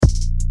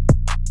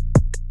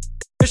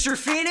Mr.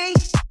 Feeney?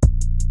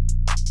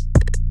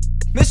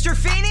 Mr.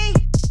 Feeney?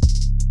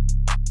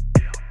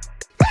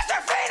 Mr.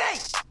 Feeney!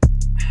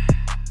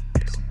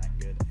 Isn't that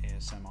good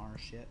ASMR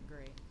shit?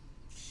 Great.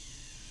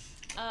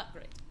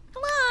 Great.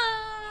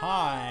 Hello!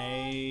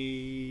 Hi.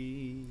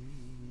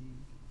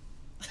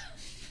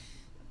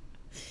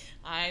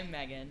 I'm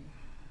Megan.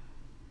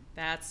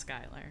 That's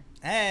Skylar.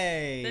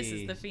 Hey. This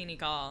is the Feeney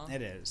Call.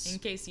 It is. In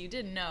case you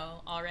didn't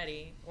know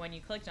already, when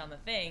you clicked on the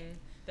thing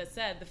that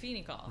said the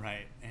Feeney Call.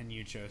 Right, and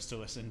you chose to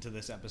listen to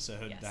this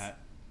episode Yes. that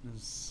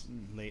is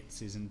late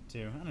season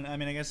 2. I don't know. I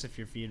mean, I guess if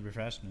your feed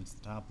refreshed and it's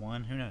the top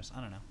one, who knows?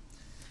 I don't know.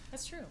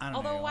 That's true. I don't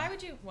Although, know. why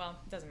would you? Well,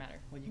 it doesn't matter.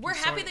 Well, you We're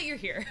can happy sort- that you're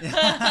here.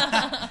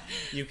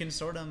 You can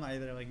sort them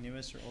either like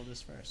newest or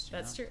oldest first. You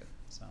That's know? true.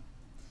 So,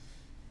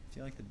 I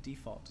feel like the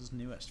default is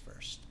newest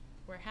first.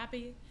 We're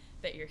happy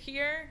that you're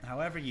here.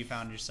 However you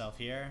found yourself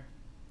here,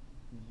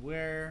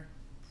 we're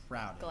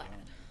proud Glad. of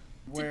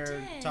you. We're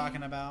Today-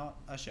 talking about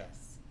a show.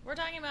 We're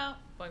talking about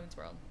Boy Meets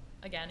World.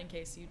 Again, in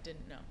case you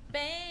didn't know.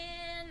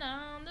 Band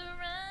on the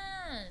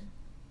Run.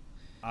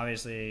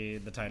 Obviously,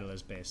 the title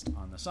is based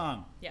on the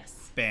song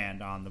Yes,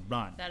 Band on the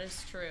Run that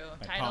is true.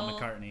 by Title, Paul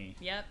McCartney.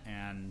 Yep.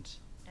 And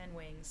And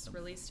Wings,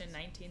 released in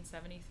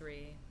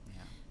 1973. yeah,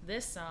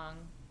 This song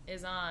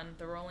is on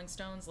the Rolling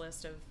Stones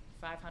list of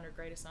 500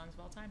 greatest songs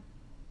of all time.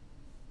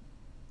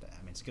 I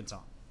mean, it's a good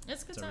song.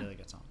 It's a good It's song. a really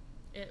good song.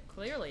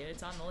 Clearly,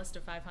 it's on the list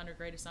of 500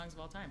 greatest songs of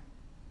all time.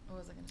 What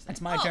was I going to say?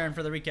 It's my turn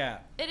for the recap.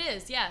 It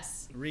is,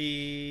 yes.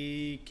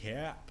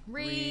 Recap.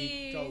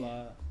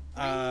 Ricola.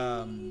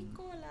 Ricola.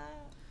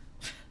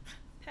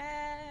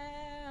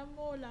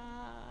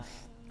 Pamola.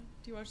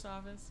 Do you watch The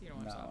Office? You don't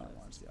watch No, The I Office. don't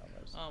watch The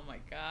Office. Oh my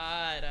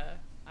god.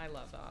 I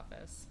love The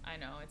Office. I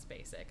know, it's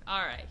basic.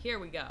 Alright, here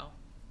we go.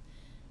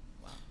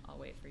 Well, I'll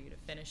wait for you to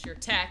finish your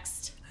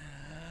text.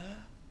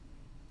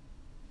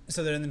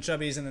 So they're in the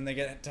Chubbies, and then they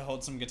get to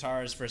hold some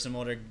guitars for some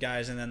older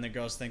guys, and then the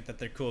girls think that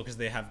they're cool because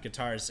they have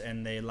guitars,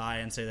 and they lie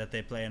and say that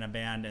they play in a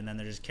band, and then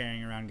they're just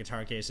carrying around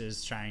guitar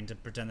cases trying to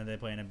pretend that they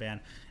play in a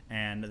band.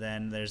 And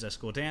then there's a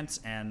school dance,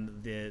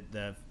 and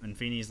and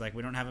Feeney's like,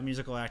 we don't have a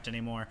musical act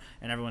anymore,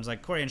 and everyone's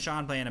like, Corey and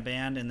Sean play in a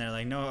band, and they're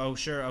like, no, oh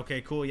sure,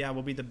 okay, cool, yeah,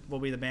 we'll be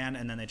the band.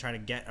 And then they try to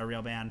get a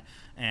real band,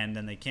 and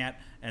then they can't,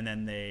 and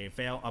then they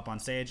fail up on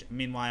stage.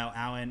 Meanwhile,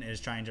 Alan is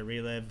trying to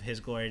relive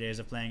his glory days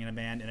of playing in a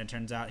band, and it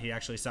turns out he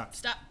actually sucks.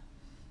 Stop.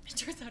 It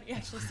turns out he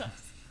actually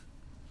sucks.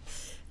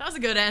 That was a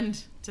good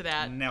end to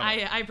that. No.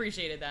 I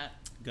appreciated that.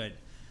 Good.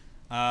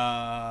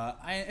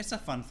 It's a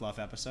fun fluff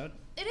episode.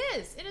 It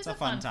is. It is a a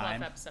fun fun time.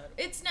 fluff episode.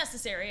 It's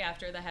necessary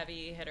after the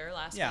heavy hitter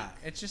last Yeah, week.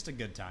 it's just a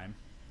good time.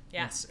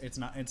 Yeah.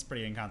 It's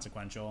pretty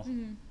inconsequential.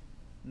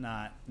 Mm-hmm.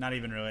 Not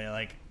even really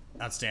like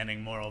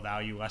outstanding moral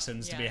value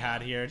lessons to be Yeah.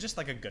 had here. Just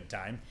like a good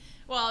time.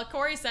 Well,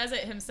 Corey says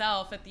it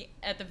himself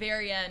at the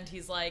very end.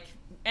 He's like,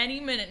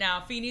 any minute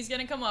now, Feeney's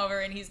gonna come over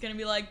and he's gonna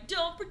be like,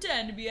 don't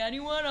pretend to be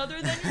anyone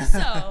other than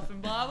yourself,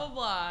 and blah blah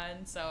blah.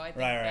 And so I think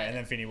Right. that And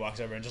then Feeney walks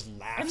over and just and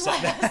laughs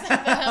laughs at them.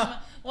 at them.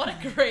 What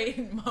a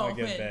great moment!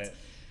 A good bit.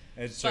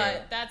 It's true.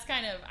 But that's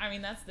kind of, I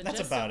mean, that's the That's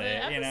gist about of the it.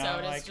 episode. You know,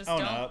 is like just own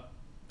don't up.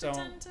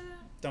 pretend to.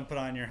 Don't put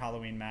on your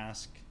Halloween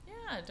mask. Yeah,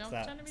 don't It's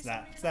pretend to be it's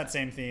somebody it's you're that not.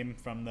 same theme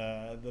from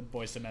the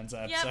Boyz II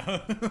Mensa Yep.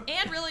 episode.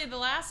 And really, the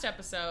last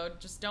episode,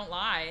 just don't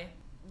lie.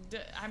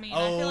 I mean, I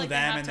Oh, feel like they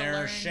them have and to their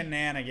learn.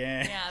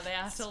 shenanigans. Yeah, they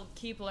have to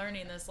keep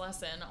learning this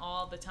lesson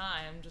all the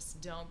time.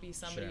 Just don't be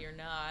somebody Sure. you're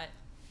not,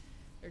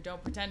 or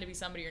don't pretend to be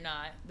somebody you're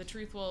not. The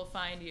truth will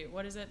find you.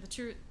 What is it? The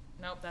truth?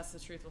 Nope, that's the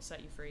truth will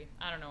set you free.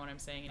 I don't know what I'm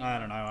saying anymore. I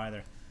don't know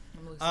either.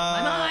 I'm losing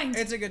my mind.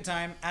 It's a good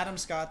time. Adam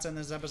Scott's in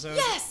this episode.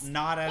 Yes.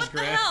 Not as what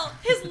Griff. the hell?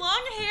 His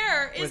long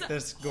hair is With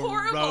this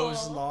horrible.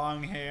 gross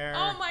long hair.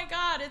 Oh my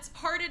god, it's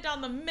parted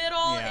down the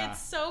middle. Yeah. It's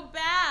so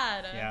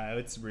bad. Yeah,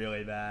 it's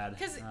really bad.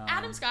 Because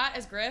Adam Scott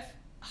as Griff,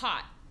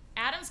 hot.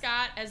 Adam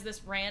Scott as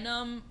this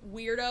random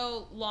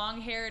weirdo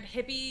long-haired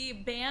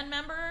hippie band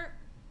member,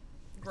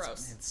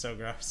 gross. It's so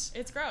gross.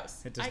 It's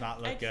gross. It does not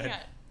look I good.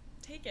 Can't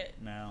take it.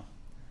 No.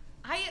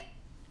 I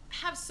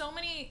have so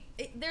many.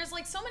 There's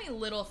like so many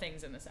little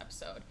things in this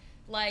episode,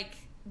 like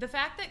the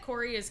fact that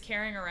Corey is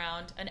carrying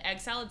around an egg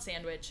salad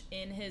sandwich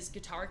in his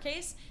guitar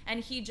case,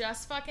 and he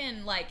just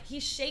fucking like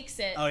he shakes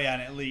it. Oh yeah,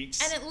 and it leaks.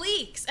 And it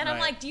leaks, and I'm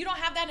Right. like, do you don't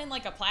have that in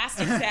like a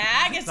plastic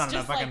bag? It's not in a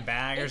just fucking like,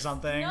 bag or it's-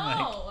 something? No,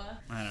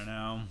 I don't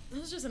know. it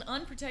was just an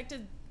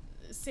unprotected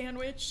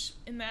sandwich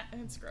in that,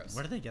 and it's gross.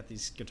 Where do they get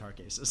these guitar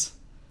cases?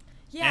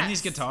 Yes. And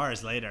these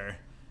guitars later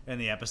in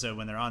the episode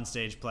when they're on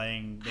stage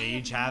playing, they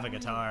each have a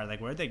guitar. Like,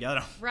 where'd they get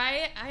them?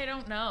 Right? I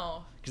don't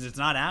know. Because it's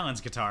not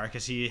Alan's guitar,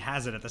 because he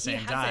has it at the He same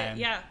has time. it,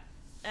 yeah,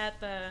 at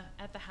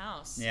the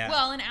house. Yeah.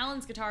 Well, and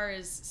Alan's guitar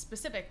is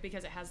specific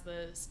because it has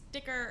the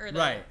sticker or the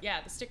Right.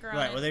 Yeah, the sticker on it.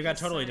 Right, well, they've got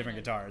the totally sign different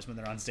and- guitars when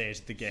they're on stage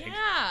at the gig.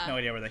 Yeah. No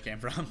idea where they came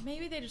from.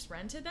 Maybe they just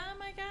rented them,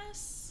 I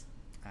guess.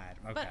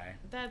 Okay. But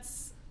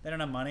that's They don't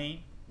have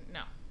money.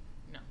 no.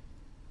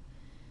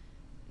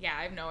 Yeah,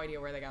 I have no idea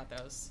where they got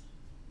those.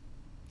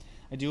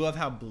 I do love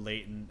how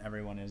blatant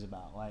everyone is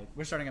about, like,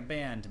 we're starting a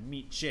band to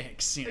meet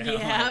chicks, you know?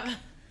 Yeah. Like,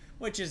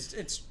 which is,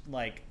 it's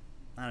like,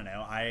 I don't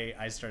know,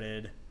 I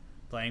started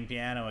playing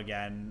piano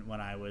again when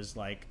I was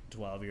like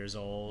 12 years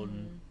old.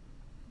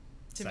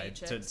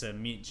 To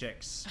meet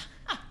chicks.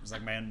 It was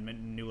like my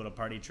new little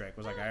party trick.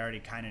 Was like I already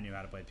kind of knew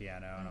how to play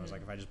piano, and I was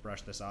like, if I just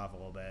brush this off a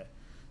little bit,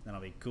 then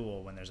I'll be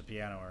cool when there's a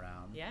piano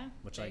around. Yeah,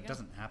 which there like you go.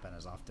 doesn't happen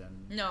as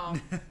often. No,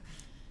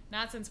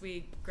 not since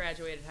we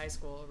graduated high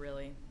school,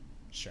 really.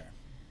 Sure.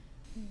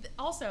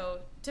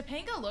 Also,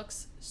 Topanga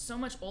looks so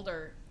much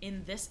older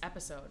in this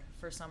episode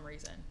for some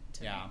reason.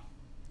 To me.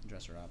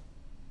 Dress her up.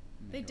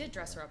 They did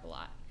dress her up a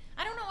lot.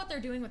 I don't know what they're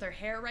doing with her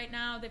hair right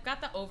now. They've got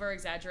the over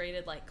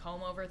exaggerated like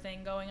comb over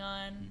thing going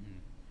on.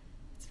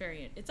 It's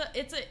very it's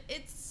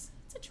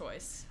a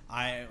choice.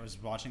 I was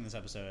watching this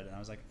episode and I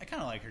was like, I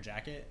kind of like her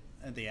jacket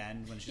at the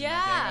end when she's in Yeah.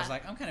 that thing. I was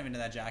like, I'm kind of into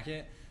that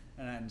jacket.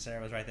 And then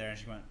Sarah was right there and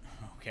she went,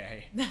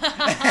 okay. And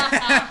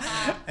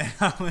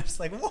I was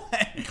like,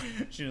 what?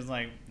 She was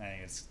like,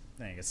 I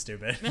think it's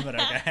stupid, but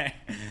okay.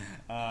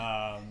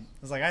 I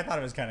was like, I thought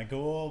it was kind of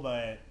cool,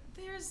 but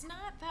There's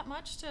not that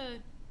much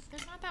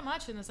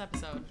in this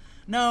episode.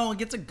 no, it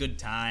gets a good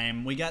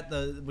time. We get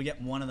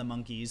one of the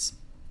monkeys.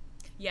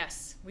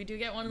 Yes, we do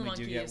get one of the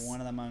monkeys. We do get one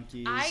of the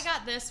monkeys. I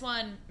got this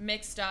one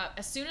mixed up.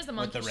 As soon as the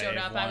monkey the showed rave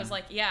up, one. I was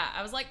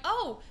like,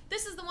 oh,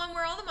 this is the one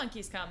where all the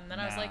monkeys come. And then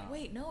I was No. like,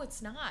 wait, no,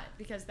 it's not,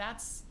 because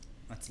that's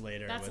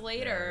later. That's with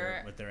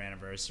later. with their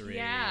anniversary.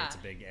 Yeah. It's a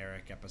big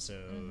Eric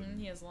episode.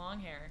 he has long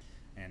hair.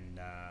 And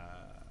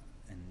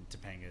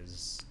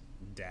Topanga's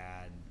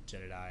dad,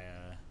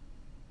 Jedediah,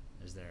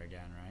 is there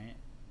again, right?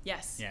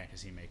 Yes. Yeah,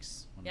 because he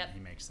makes Yep. he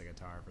makes the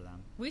guitar for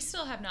them. We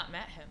still have not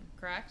met him,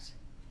 correct?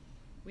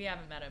 We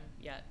haven't met him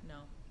yet. No.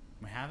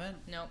 We haven't?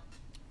 Nope.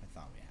 I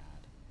thought we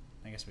had.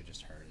 I guess we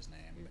just heard his name.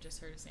 We've just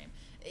heard his name.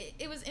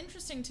 It was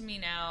interesting to me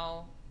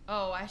now.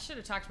 Oh, I should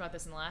have talked about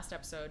this in the last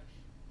episode.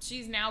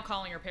 She's now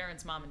calling her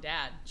parents mom and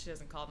dad. She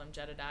doesn't call them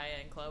Jedediah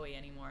and Chloe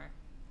anymore.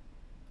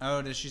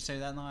 Oh, did she say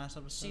that in the last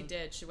episode? She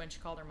did. When she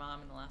called her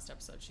mom in the last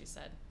episode, she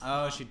said.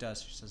 Oh, Mom. she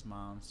does. She says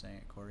mom, saying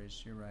it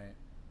Corey's. You're right.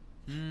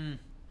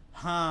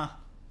 Huh.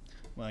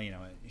 Well, you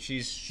know,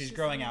 she's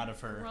growing out of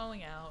her.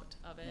 Growing out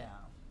of it. Yeah,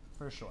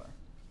 for sure.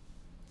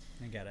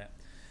 I get it.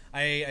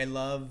 I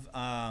love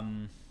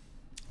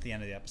the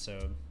end of the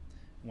episode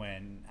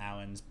when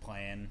Alan's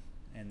playing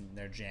and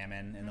they're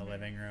jamming in the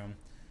living room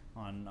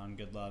on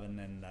Good Love,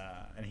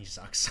 and he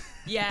sucks.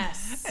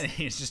 Yes. And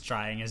he's just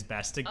trying his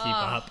best to keep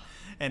up,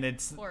 and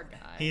it's Poor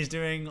guy. He's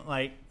doing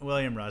like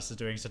William Russ is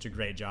doing such a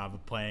great job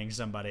of playing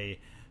somebody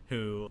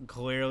who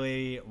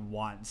clearly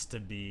wants to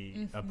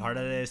be a part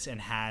of this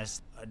and has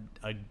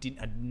a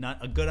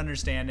good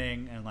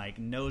understanding and like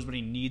knows what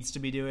he needs to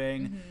be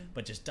doing,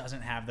 but just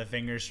doesn't have the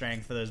finger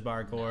strength for those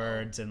bar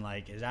chords and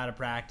like is out of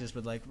practice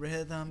with like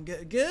rhythm.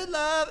 Good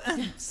Love.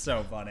 It's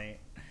so funny.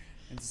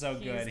 It's so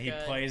good. He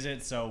plays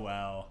it so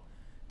well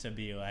to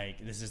be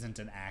like, this isn't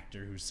an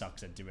actor who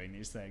sucks at doing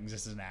these things.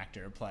 This is an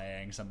actor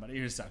playing somebody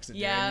who sucks at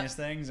doing these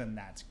things, and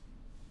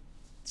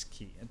it's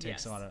key. It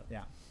takes a lot of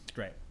it's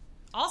great.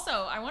 Also,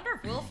 I wonder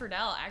if Will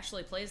Friedle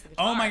actually plays the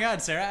guitar. Oh my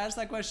God, Sarah asked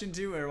that question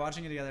too. We were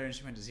watching it together, and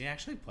she went, "Does he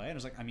actually play?" And I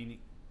was like, "I mean,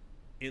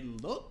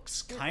 it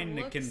looks kind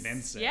of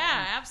convincing."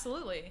 Yeah,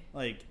 absolutely.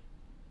 Like,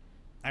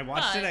 I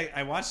watched it.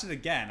 I watched it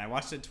again. I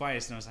watched it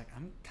twice, and I was like,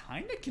 "I'm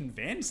kind of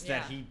convinced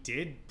that he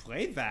did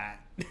play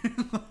that."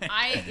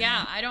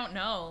 I don't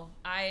know.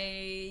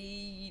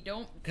 I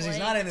don't because he's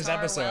not in this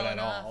episode well at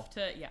all.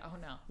 Oh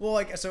no. Well,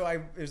 like, so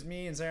it was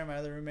me and Sarah, my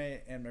other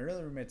roommate, and my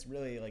other roommate's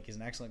really like, he's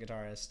an excellent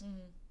guitarist.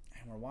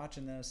 And we're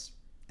watching this,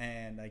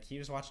 and like he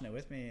was watching it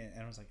with me,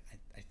 and I was like,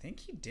 I think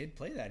he did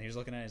play that. And he was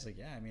looking at it, he's like,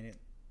 yeah, I mean,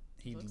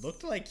 he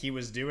looked like he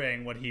was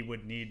doing what he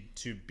would need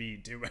to be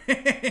doing.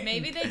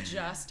 Maybe they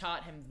just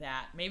taught him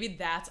that. Maybe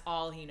that's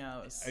all he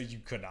knows. You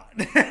could not.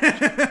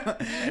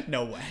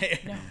 No way.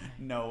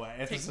 No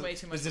way. Takes way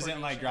too much This isn't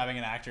like coordination. grabbing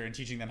an actor and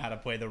teaching them how to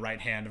play the right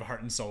hand of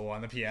Heart and Soul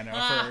on the piano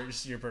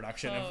for your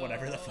production of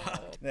whatever the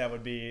fuck. That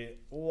would be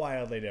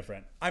wildly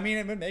different. I mean,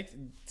 it would make,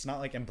 it's not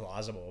like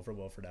implausible for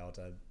Will Friedle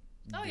to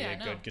be a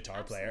good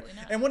guitar player.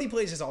 Not. And what he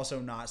plays is also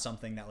not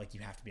something that like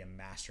you have to be a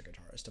master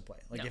guitarist to play.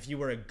 Like if you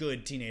were a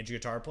good teenage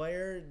guitar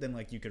player, then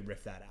like you could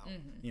riff that out.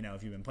 You know,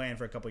 if you've been playing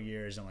for a couple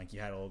years and like you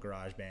had a little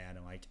garage band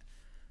and like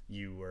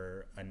you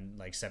were a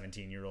like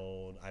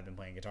 17-year-old, I've been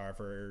playing guitar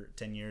for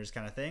 10 years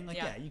kind of thing. Like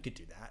yeah, you could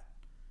do that.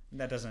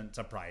 That doesn't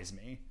surprise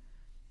me.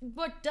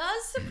 What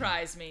does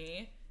surprise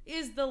me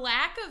is the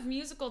lack of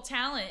musical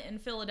talent in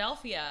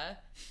Philadelphia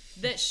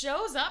that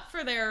shows up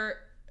for their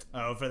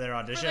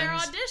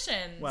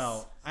auditions.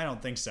 Well, I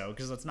don't think so,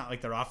 because it's not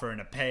like they're offering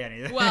to pay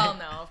anything. Well,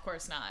 no, of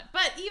course not.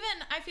 But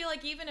I feel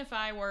like even if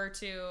I were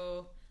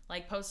to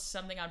like post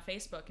something on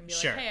Facebook and be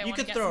like, hey, I you want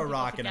to could get throw some a people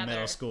rock in together. a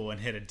middle school and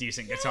hit a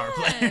decent guitar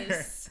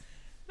player.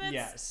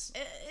 Yes.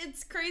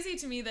 It's crazy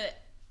to me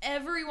that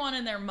everyone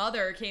and their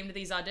mother came to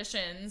these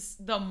auditions.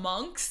 The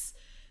monks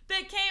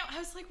that came, I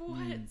was like,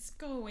 what's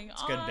going on?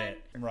 It's a good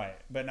bit. Right.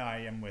 But no, I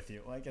am with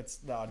you. Like, it's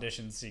the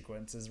audition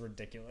sequence is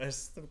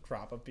ridiculous. The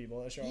crop of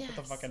people that show up with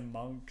the fucking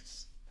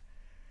monks.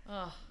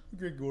 Ugh.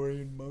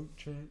 Gregorian monk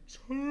chants.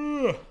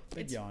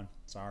 Big yawn.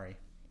 Sorry.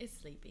 It's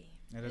sleepy.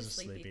 It is a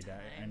sleepy day. time.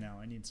 I know.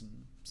 I need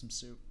some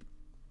soup.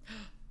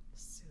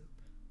 Soup.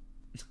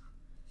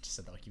 Just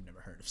said that like you've never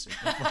heard of soup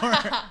before.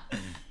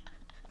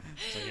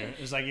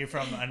 It's like you're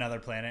from another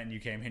planet and you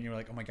came here and you were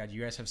like, oh my god,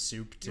 you guys have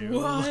soup too?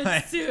 What?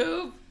 Like,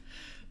 Soup?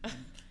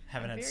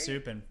 haven't had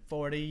soup in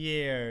 40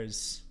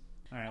 years.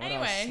 All right, what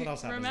else? What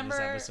else happens in this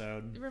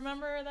episode?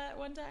 Remember that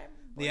one time?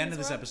 The end of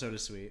this episode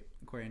is sweet.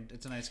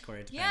 It's a nice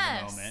Corey and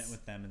Topanga moment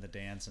with them in the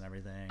dance and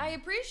everything. I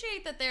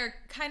appreciate that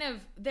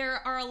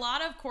there are a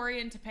lot of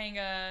Corey and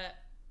Topanga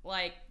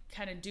like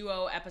kind of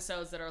duo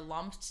episodes that are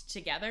lumped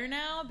together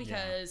now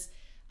because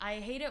I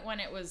hate it when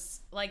it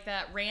was like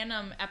that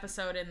random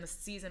episode in the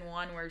season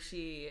 1 where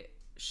she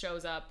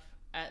shows up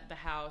at the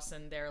house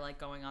and they're like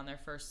going on their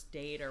first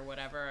date or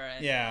whatever.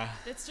 And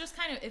it's just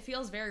kind of, it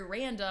feels very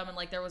random and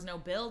like there was no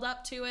build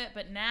up to it.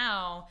 But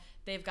now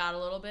they've got a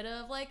little bit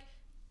of like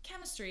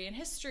chemistry and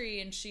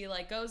history, and she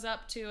like goes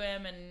up to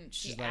him and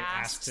she like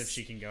asks if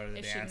she can go to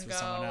the dance with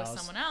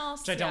someone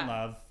else, which I don't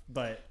love,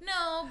 but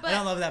I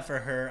don't love that for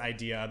her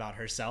idea about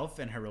herself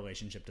and her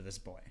relationship to this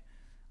boy.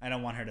 I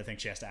don't want her to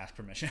think she has to ask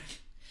permission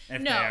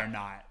if they are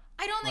not.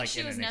 I don't think like,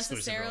 she was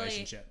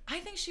necessarily. I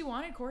think she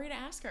wanted Corey to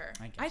ask her.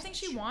 I think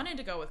she wanted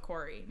to go with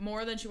Corey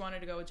more than she wanted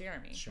to go with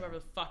Jeremy. Sure. Whoever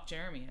the fuck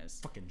Jeremy is.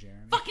 Fucking Jeremy.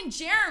 Fucking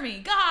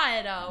Jeremy.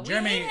 God, we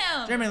hate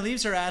him. Jeremy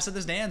leaves her ass at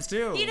this dance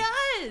too. He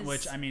does.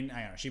 Which I mean,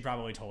 I don't know. She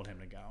probably told him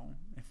to go.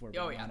 If we're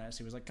being honest,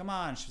 he was like, "Come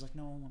on." She was like,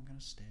 "No, I'm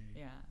gonna stay."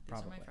 Yeah,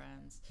 these are my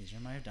friends. These are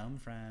my dumb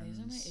friends.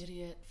 These are my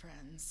idiot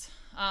friends.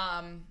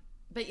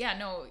 But yeah,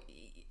 no.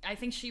 I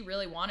think she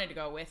really wanted to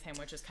go with him,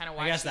 which is kind of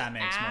why she that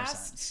makes more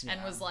asked sense.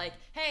 and was like,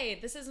 "Hey,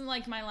 this isn't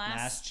like my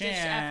last ditch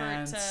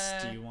chance.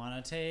 effort to." Do you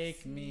want to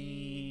take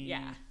me?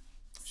 Yeah.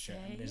 Sure.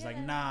 He's like,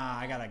 "Nah,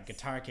 I got a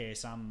guitar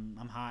case. I'm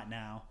hot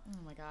now." Oh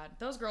my god,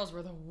 those girls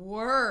were the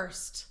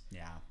worst.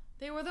 Yeah.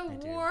 They were the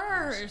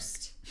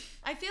worst.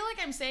 I feel like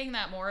I'm saying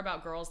that more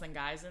about girls than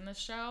guys in this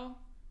show,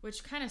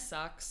 which kind of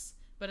sucks.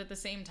 But at the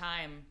same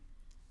time,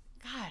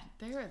 God,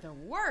 they're the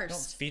worst.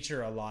 Don't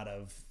feature a lot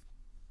of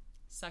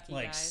sucky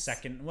like guys.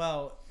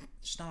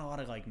 There's not a lot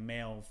of like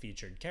male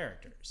featured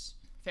characters.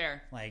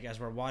 Fair. Like as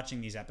we're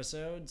watching these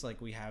episodes, like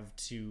we have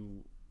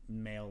 2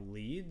 male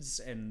leads,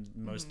 and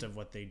most of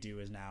what they do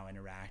is now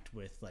interact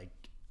with like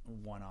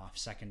one-off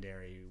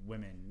secondary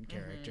women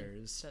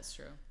characters. That's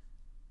true.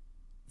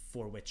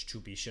 For which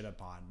to be shit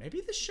upon. Maybe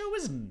the show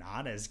is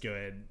not as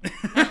good.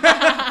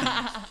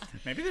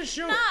 Maybe the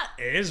show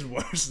is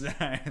worse than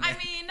I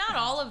mean, not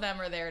all of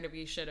them are there to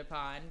be shit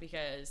upon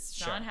because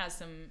Sean has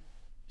some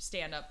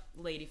stand-up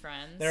lady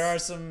friends. There are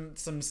some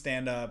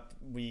stand-up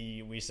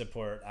we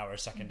support our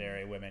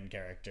secondary women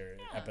character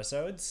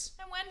episodes.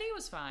 And Wendy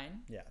was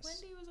fine. Yes.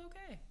 Wendy was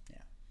okay. Yeah.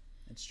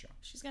 It's true.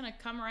 She's gonna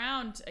come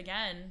around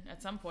again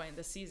at some point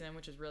this season,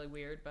 which is really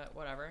weird, but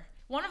whatever.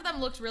 One of them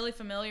looked really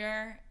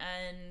familiar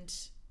and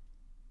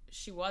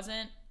she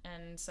wasn't,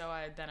 and so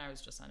I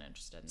was just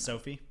uninterested in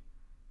Sophie?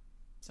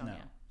 Sonia.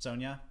 No.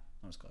 Sonia?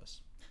 That was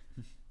close.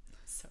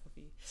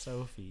 Sophie.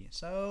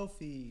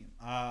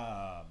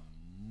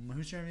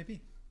 Who's your MVP?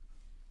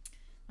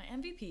 My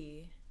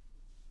MVP.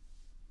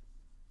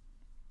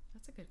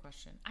 That's a good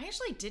question. I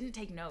actually didn't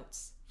take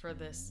notes for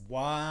this.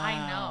 Wow.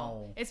 I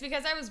know. It's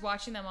because I was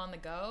watching them on the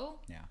go.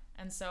 Yeah.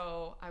 And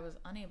so I was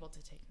unable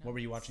to take notes. What were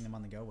you watching them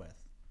on the go with?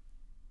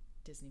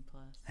 Disney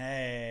Plus.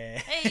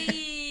 Hey.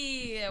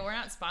 Hey. We're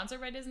not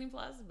sponsored by Disney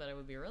Plus, but it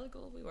would be really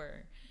cool if we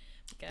were.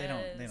 They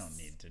don't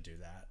need to do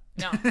that.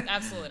 No,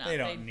 absolutely not. They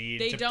don't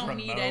need they to don't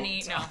promote. need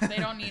any they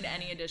don't need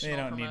any additional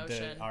they don't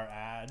promotion. need our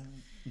ad.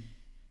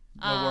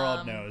 The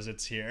world knows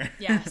it's here.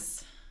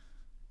 Yes.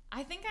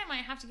 I think I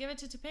might have to give it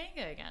to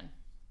Topanga again.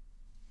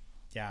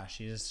 Yeah,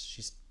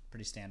 she's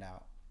pretty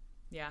standout.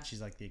 Yeah.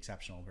 She's like the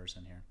exceptional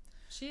person here.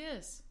 She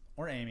is.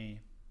 Or Amy.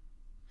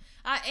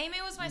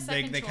 Amy was my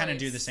second choice. They kind of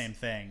do the same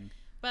thing.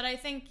 But I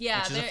think,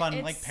 which is a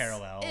fun like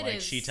parallel.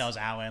 Like she tells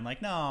Alan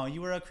like, "No,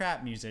 you were a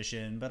crap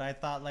musician, but I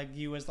thought like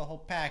you as the whole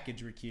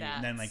package were cute."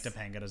 And then like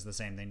Topanga does the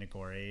same thing to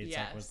Corey. It's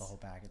like was the whole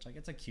package. Like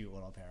it's a cute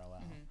little parallel.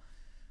 Mm-hmm.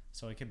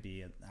 So it could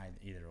be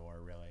either or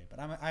really.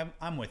 But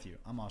I'm with you.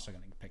 I'm also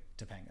gonna pick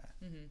Topanga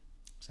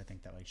because I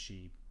think that like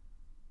she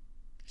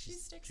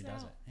sticks she it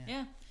does out. it.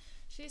 Yeah,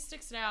 she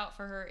sticks it out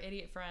for her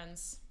idiot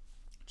friends.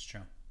 It's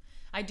true.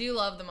 I do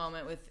love the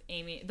moment with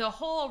Amy. The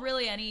whole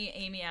really any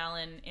Amy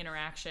Allen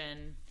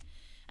interaction.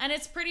 And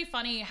it's pretty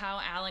funny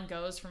how Alan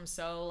goes from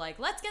so like,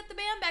 let's get the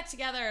band back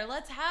together,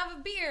 let's have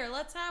a beer,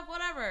 let's have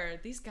whatever.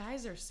 These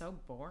guys are so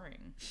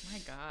boring. My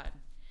God.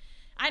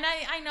 And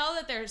I know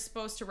that they're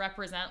supposed to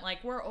represent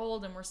like we're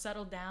old and we're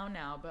settled down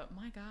now, but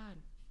my God.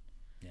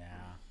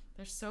 Yeah.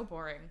 They're so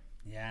boring.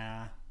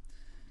 Yeah.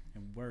 I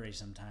worry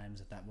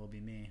sometimes that will be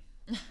me.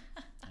 I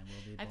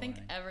will be boring. I think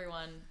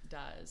everyone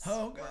does.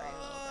 Oh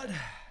God.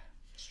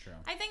 It's true.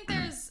 I think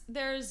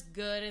there's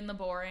good in the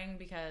boring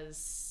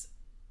because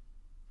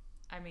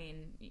I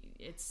mean,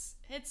 it's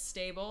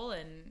stable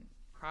and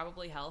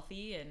probably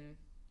healthy, and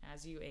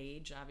as you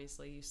age,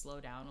 obviously you slow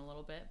down a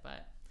little bit,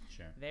 but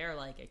they're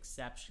like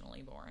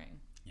exceptionally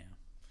boring. Yeah.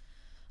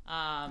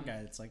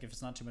 Okay, it's like if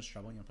it's not too much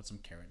trouble, put some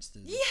carrots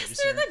through the Yes,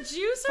 juicer. through the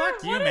juicer.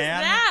 Fuck you, What is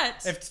man. that?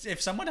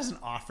 If someone doesn't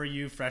offer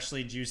you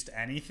freshly juiced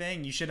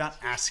anything, you should not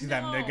ask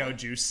them to No. go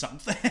juice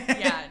something.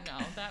 Yeah, no,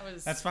 that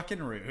was. That's fucking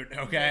rude.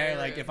 Okay, Very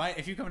like rude.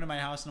 if you come to my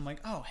house and I'm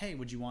like, oh hey,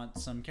 would you want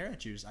some carrot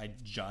juice? I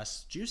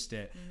just juiced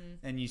it,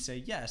 and you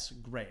say yes,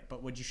 great.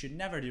 But what you should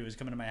never do is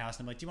come into my house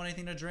and I'm like, do you want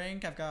anything to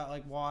drink? I've got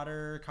like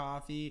water,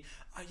 coffee.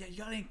 Oh yeah, you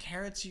got any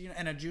carrots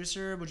and a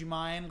juicer? Would you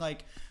mind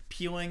like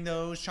peeling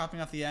those,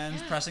 chopping off the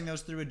ends, Yeah. pressing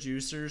those through a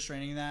juicer,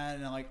 straining that,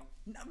 and I'm like,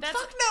 no, That's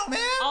fuck no, man.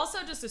 Also,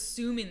 just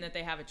assuming that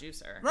they have a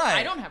juicer. Right.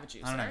 I don't have a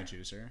juicer. I don't have a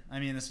juicer. I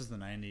mean, this was the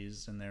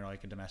 90s, and they're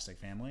like a domestic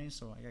family,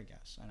 so I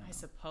guess. I don't know. I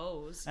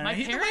suppose. I don't My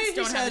know. The way parents he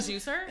don't have a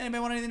says, juicer.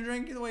 Anybody want anything to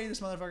drink? The way this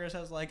motherfucker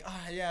says, like,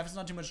 yeah, if it's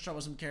not too much trouble,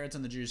 some carrots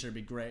in the juicer would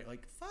be great.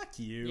 Like, fuck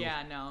you.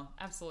 Yeah, no,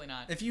 absolutely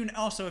not. If you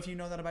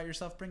know that about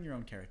yourself, bring your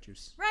own carrot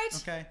juice. Right.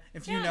 Okay.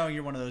 If you Yeah. know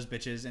you're one of those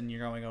bitches and you're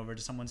going over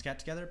to someone's get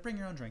together, bring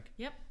your own drink.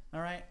 Yep.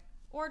 All right.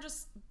 Or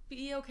just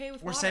be okay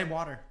with Or water. say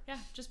water. Yeah,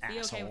 just be okay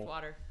Asshole. with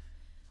water.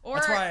 Or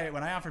That's why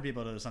when I offer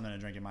people something to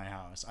drink in my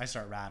house, I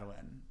start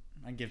rattling.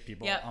 I give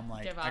people, Yep, I'm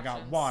like, give I got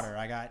options. water,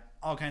 I got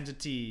all kinds of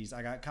teas,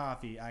 I got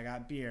coffee, I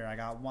got beer, I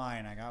got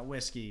wine, I got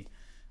whiskey.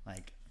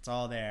 Like, it's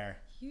all there.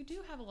 you do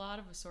have a lot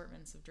of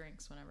assortments of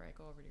drinks whenever I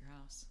go over to your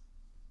house.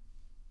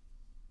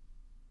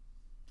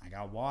 I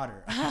got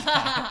water.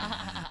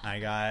 I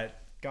got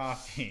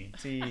coffee,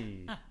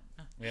 tea.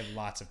 We have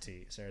lots of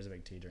tea. Sarah's a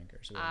big tea drinker,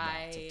 so we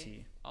have lots of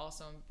tea.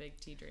 Also am a big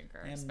tea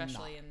drinker, I am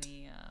especially not.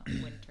 in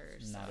the winter.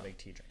 Not a big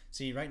tea drinker.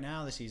 See, right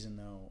now the season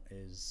though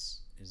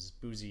is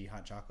boozy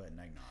hot chocolate and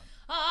eggnog.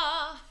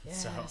 Ah,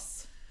 So-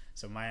 yes.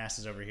 So my ass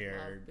is over here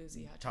Love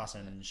boozy hot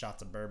tossing chocolate.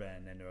 shots of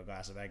bourbon into a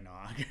glass of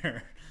eggnog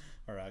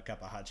or a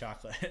cup of hot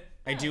chocolate.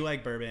 I do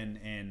like bourbon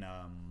in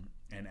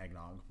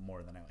eggnog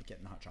more than I like it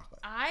in hot chocolate.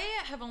 I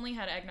have only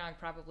had eggnog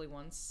probably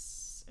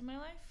once in my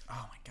life.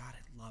 Oh my god,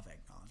 I love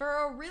eggnog. For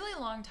a really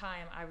long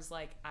time, I was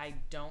like, I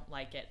don't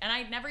like it. And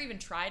I'd never even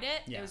tried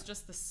it. Yeah. It was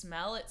just the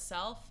smell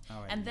itself.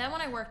 Oh, I and then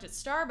when I love worked at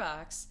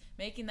Starbucks,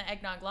 making the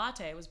eggnog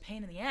latte was a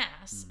pain in the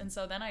ass. And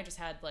so then I just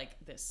had like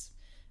this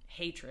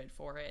hatred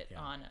for it Yeah.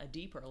 on a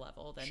deeper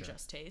level than Sure.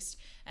 just taste.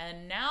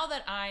 And now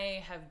that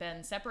I have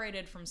been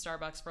separated from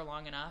Starbucks for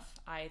long enough,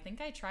 I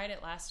think I tried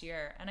it last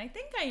year. And I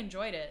think I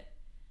enjoyed it,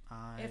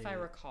 if I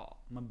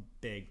recall. I'm a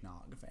big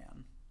nog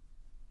fan.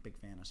 Big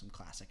fan of some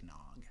classic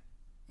nog.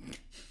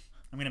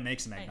 I'm gonna make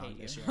some I eggnog hate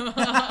this you. year.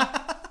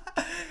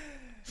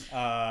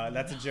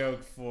 That's a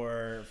joke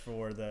for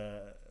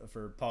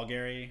Paul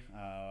Gary,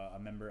 a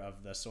member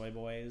of the Soy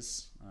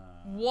Boys.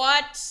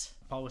 What?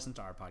 Paul listens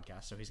to our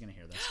podcast, so he's gonna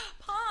hear this.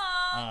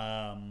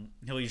 Paul!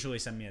 He'll usually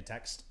send me a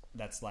text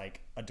that's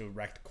like a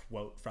direct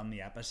quote from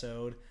the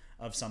episode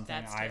of something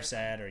That's I've terrifying.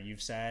 said or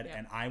you've said, Yeah.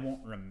 and I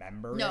won't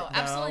remember No, it. Though,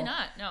 absolutely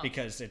not. No.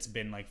 because it's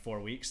been like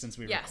 4 weeks since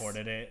we Yes.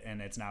 recorded it,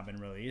 and it's now been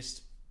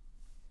released.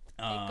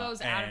 It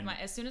goes out of and- my.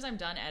 As soon as I'm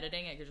done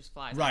editing, it just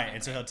flies. out of Right, my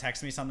and so brain. he'll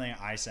text me something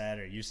I said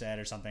or you said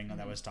or something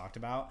that was talked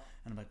about,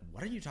 and I'm like,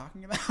 "What are you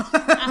talking about?"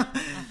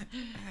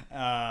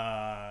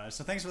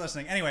 So thanks for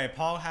listening. Anyway,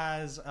 Paul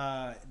has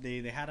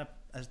they had a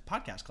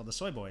podcast called The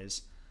Soy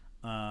Boys,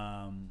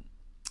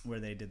 where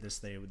they did this.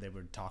 They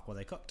would talk while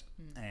they cooked,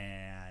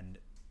 and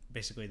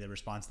basically the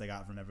response they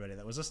got from everybody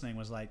that was listening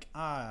was like,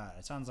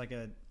 it sounds like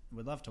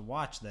would love to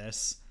watch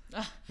this.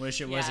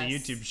 Wish it was a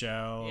Yes. YouTube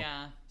show.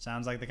 Yeah.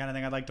 Sounds like the kind of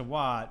thing I'd like to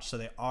watch. So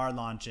they are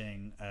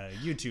launching a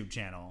YouTube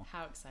channel,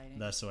 How exciting!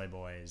 The Soy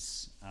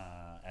Boys,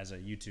 as a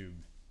YouTube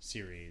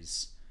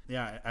series.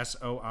 Yeah,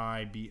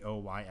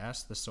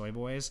 SOIBOYS, The Soy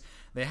Boys.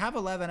 They have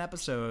 11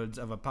 episodes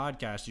of a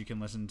podcast you can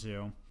listen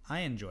to. I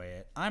enjoy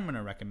it. I'm going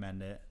to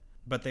recommend it.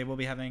 But they will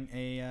be having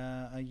a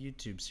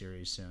YouTube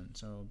series soon,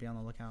 so be on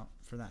the lookout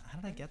for that. How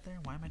did I get there?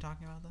 Why am I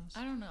talking about this?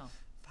 I don't know.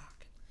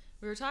 Fuck.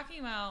 We were talking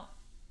about.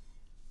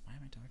 Why am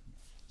I talking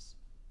about this?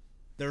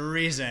 The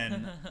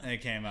reason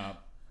it came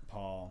up,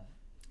 Paul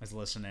was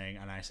listening,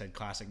 and I said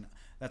classic.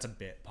 That's a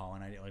bit, Paul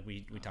and I like.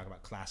 We talk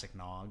about classic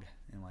nog,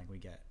 and like we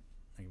get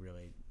like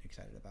really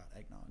excited about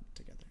eggnog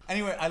together.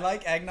 Anyway, I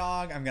like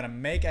eggnog. I'm gonna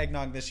make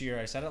eggnog this year.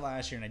 I said it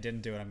last year, and I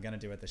didn't do it. I'm gonna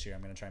do it this year.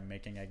 I'm gonna try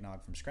making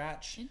eggnog from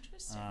scratch.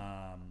 Interesting.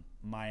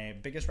 My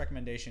biggest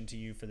recommendation to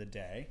you for the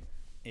day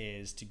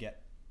is to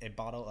get a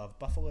bottle of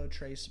Buffalo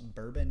Trace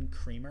bourbon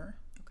creamer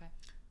Okay.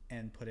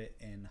 and put it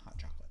in hot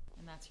chocolate.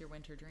 And that's your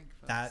winter drink,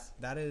 folks.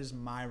 That is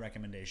my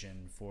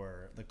recommendation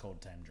for the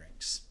cold time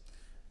drinks.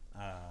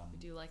 We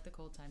do like the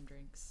cold time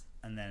drinks.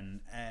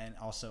 And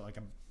also like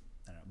a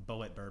I don't know,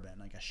 bullet bourbon,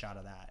 like a shot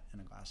of that in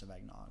a glass of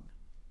eggnog.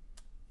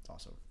 It's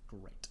also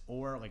great.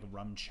 Or like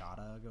rum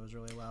chata goes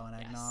really well in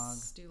eggnog.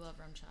 Yes, do love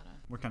rum chata.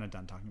 We're kind of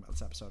done talking about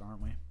this episode,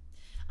 aren't we?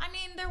 I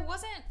mean, there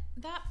wasn't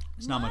that.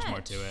 There's not much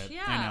more to it.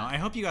 Yeah. I know. I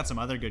hope you got some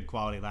other good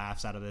quality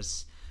laughs out of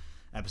this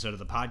episode of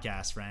the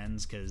podcast,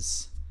 friends,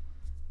 because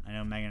I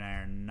know Megan and I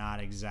are not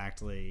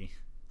exactly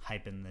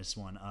hyping this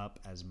one up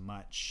as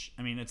much.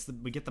 I mean,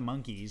 we get the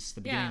monkeys,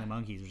 the beginning Yeah. of the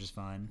monkeys, which is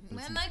fun.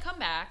 But, And they come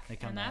back, They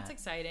come and that's back.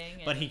 exciting.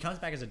 but and he comes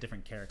back as a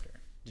different character.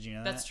 Did you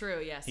know That's that?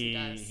 true. Yes, he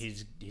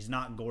does. He's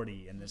not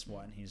Gordy in this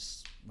one.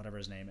 He's whatever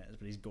his name is,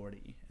 but he's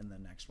Gordy in the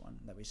next one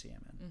that we see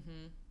him in.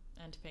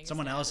 Mm-hmm. And Topanga's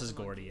Someone dad else is is a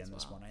monkey Gordy as in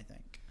this well. one, I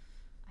think.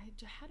 I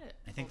had it.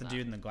 I think the pulled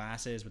dude up. in the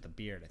glasses with the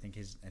beard. I think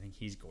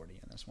he's Gordy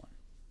in this one.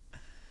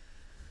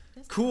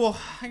 Yes. Cool.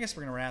 I guess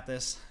we're gonna wrap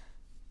this.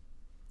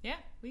 Yeah,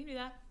 we can do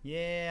that.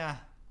 Yeah.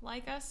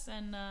 Like us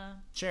and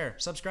Share,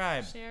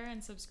 subscribe. share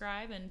and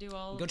subscribe and do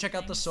all. Go of check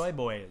out the things. Soy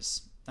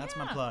Boys. That's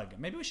my Yeah. plug.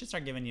 Maybe we should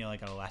start giving you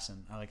like a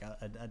lesson, like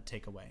a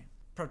takeaway.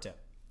 Pro tip.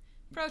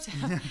 Pro tip.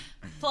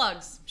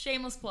 Plugs.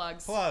 Shameless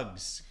plugs.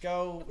 Plugs.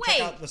 Go Wait,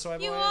 check out the Soy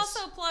Boys. you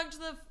also plugged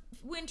the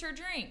winter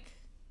drink.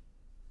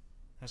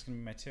 That's gonna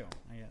be my 2,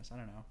 I guess. I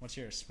don't know. What's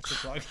yours? What's your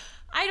plug?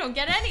 I don't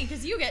get any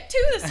because you get 2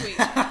 this week.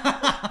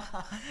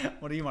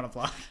 What do you want to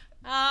plug?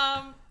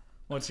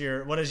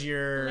 What is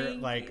your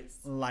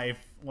Blankies.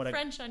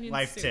 French onion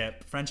life soup.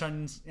 tip? French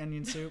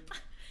onion soup?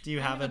 Do you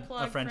I'm have gonna a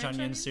plug French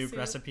onion soup soup.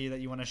 recipe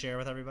that you want to share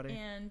with everybody?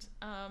 And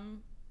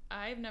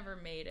I've never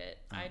made it.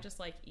 I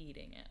just like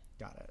eating it.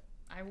 Got it.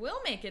 I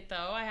will make it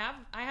though. I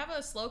have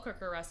a slow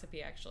cooker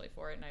recipe actually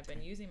for it, and I've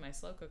been using my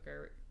slow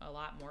cooker a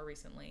lot more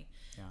recently.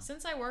 Yeah.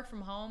 Since I work from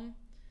home,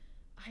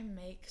 I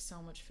make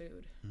so much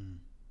food.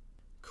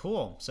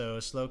 Cool. So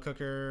slow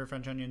cooker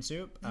French onion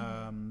soup,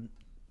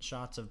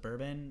 shots of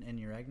bourbon in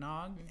your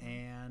eggnog,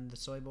 and the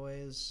Soy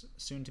Boys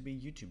soon to be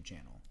YouTube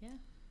channel. Yeah.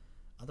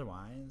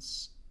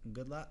 Otherwise,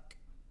 good luck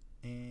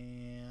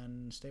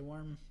and stay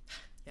warm.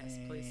 Yes,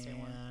 please stay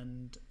warm.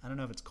 And I don't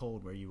know if it's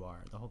cold where you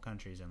are. The whole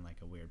country's in like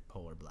a weird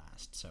polar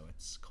blast, so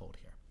it's cold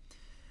here.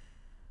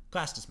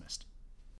 Class dismissed.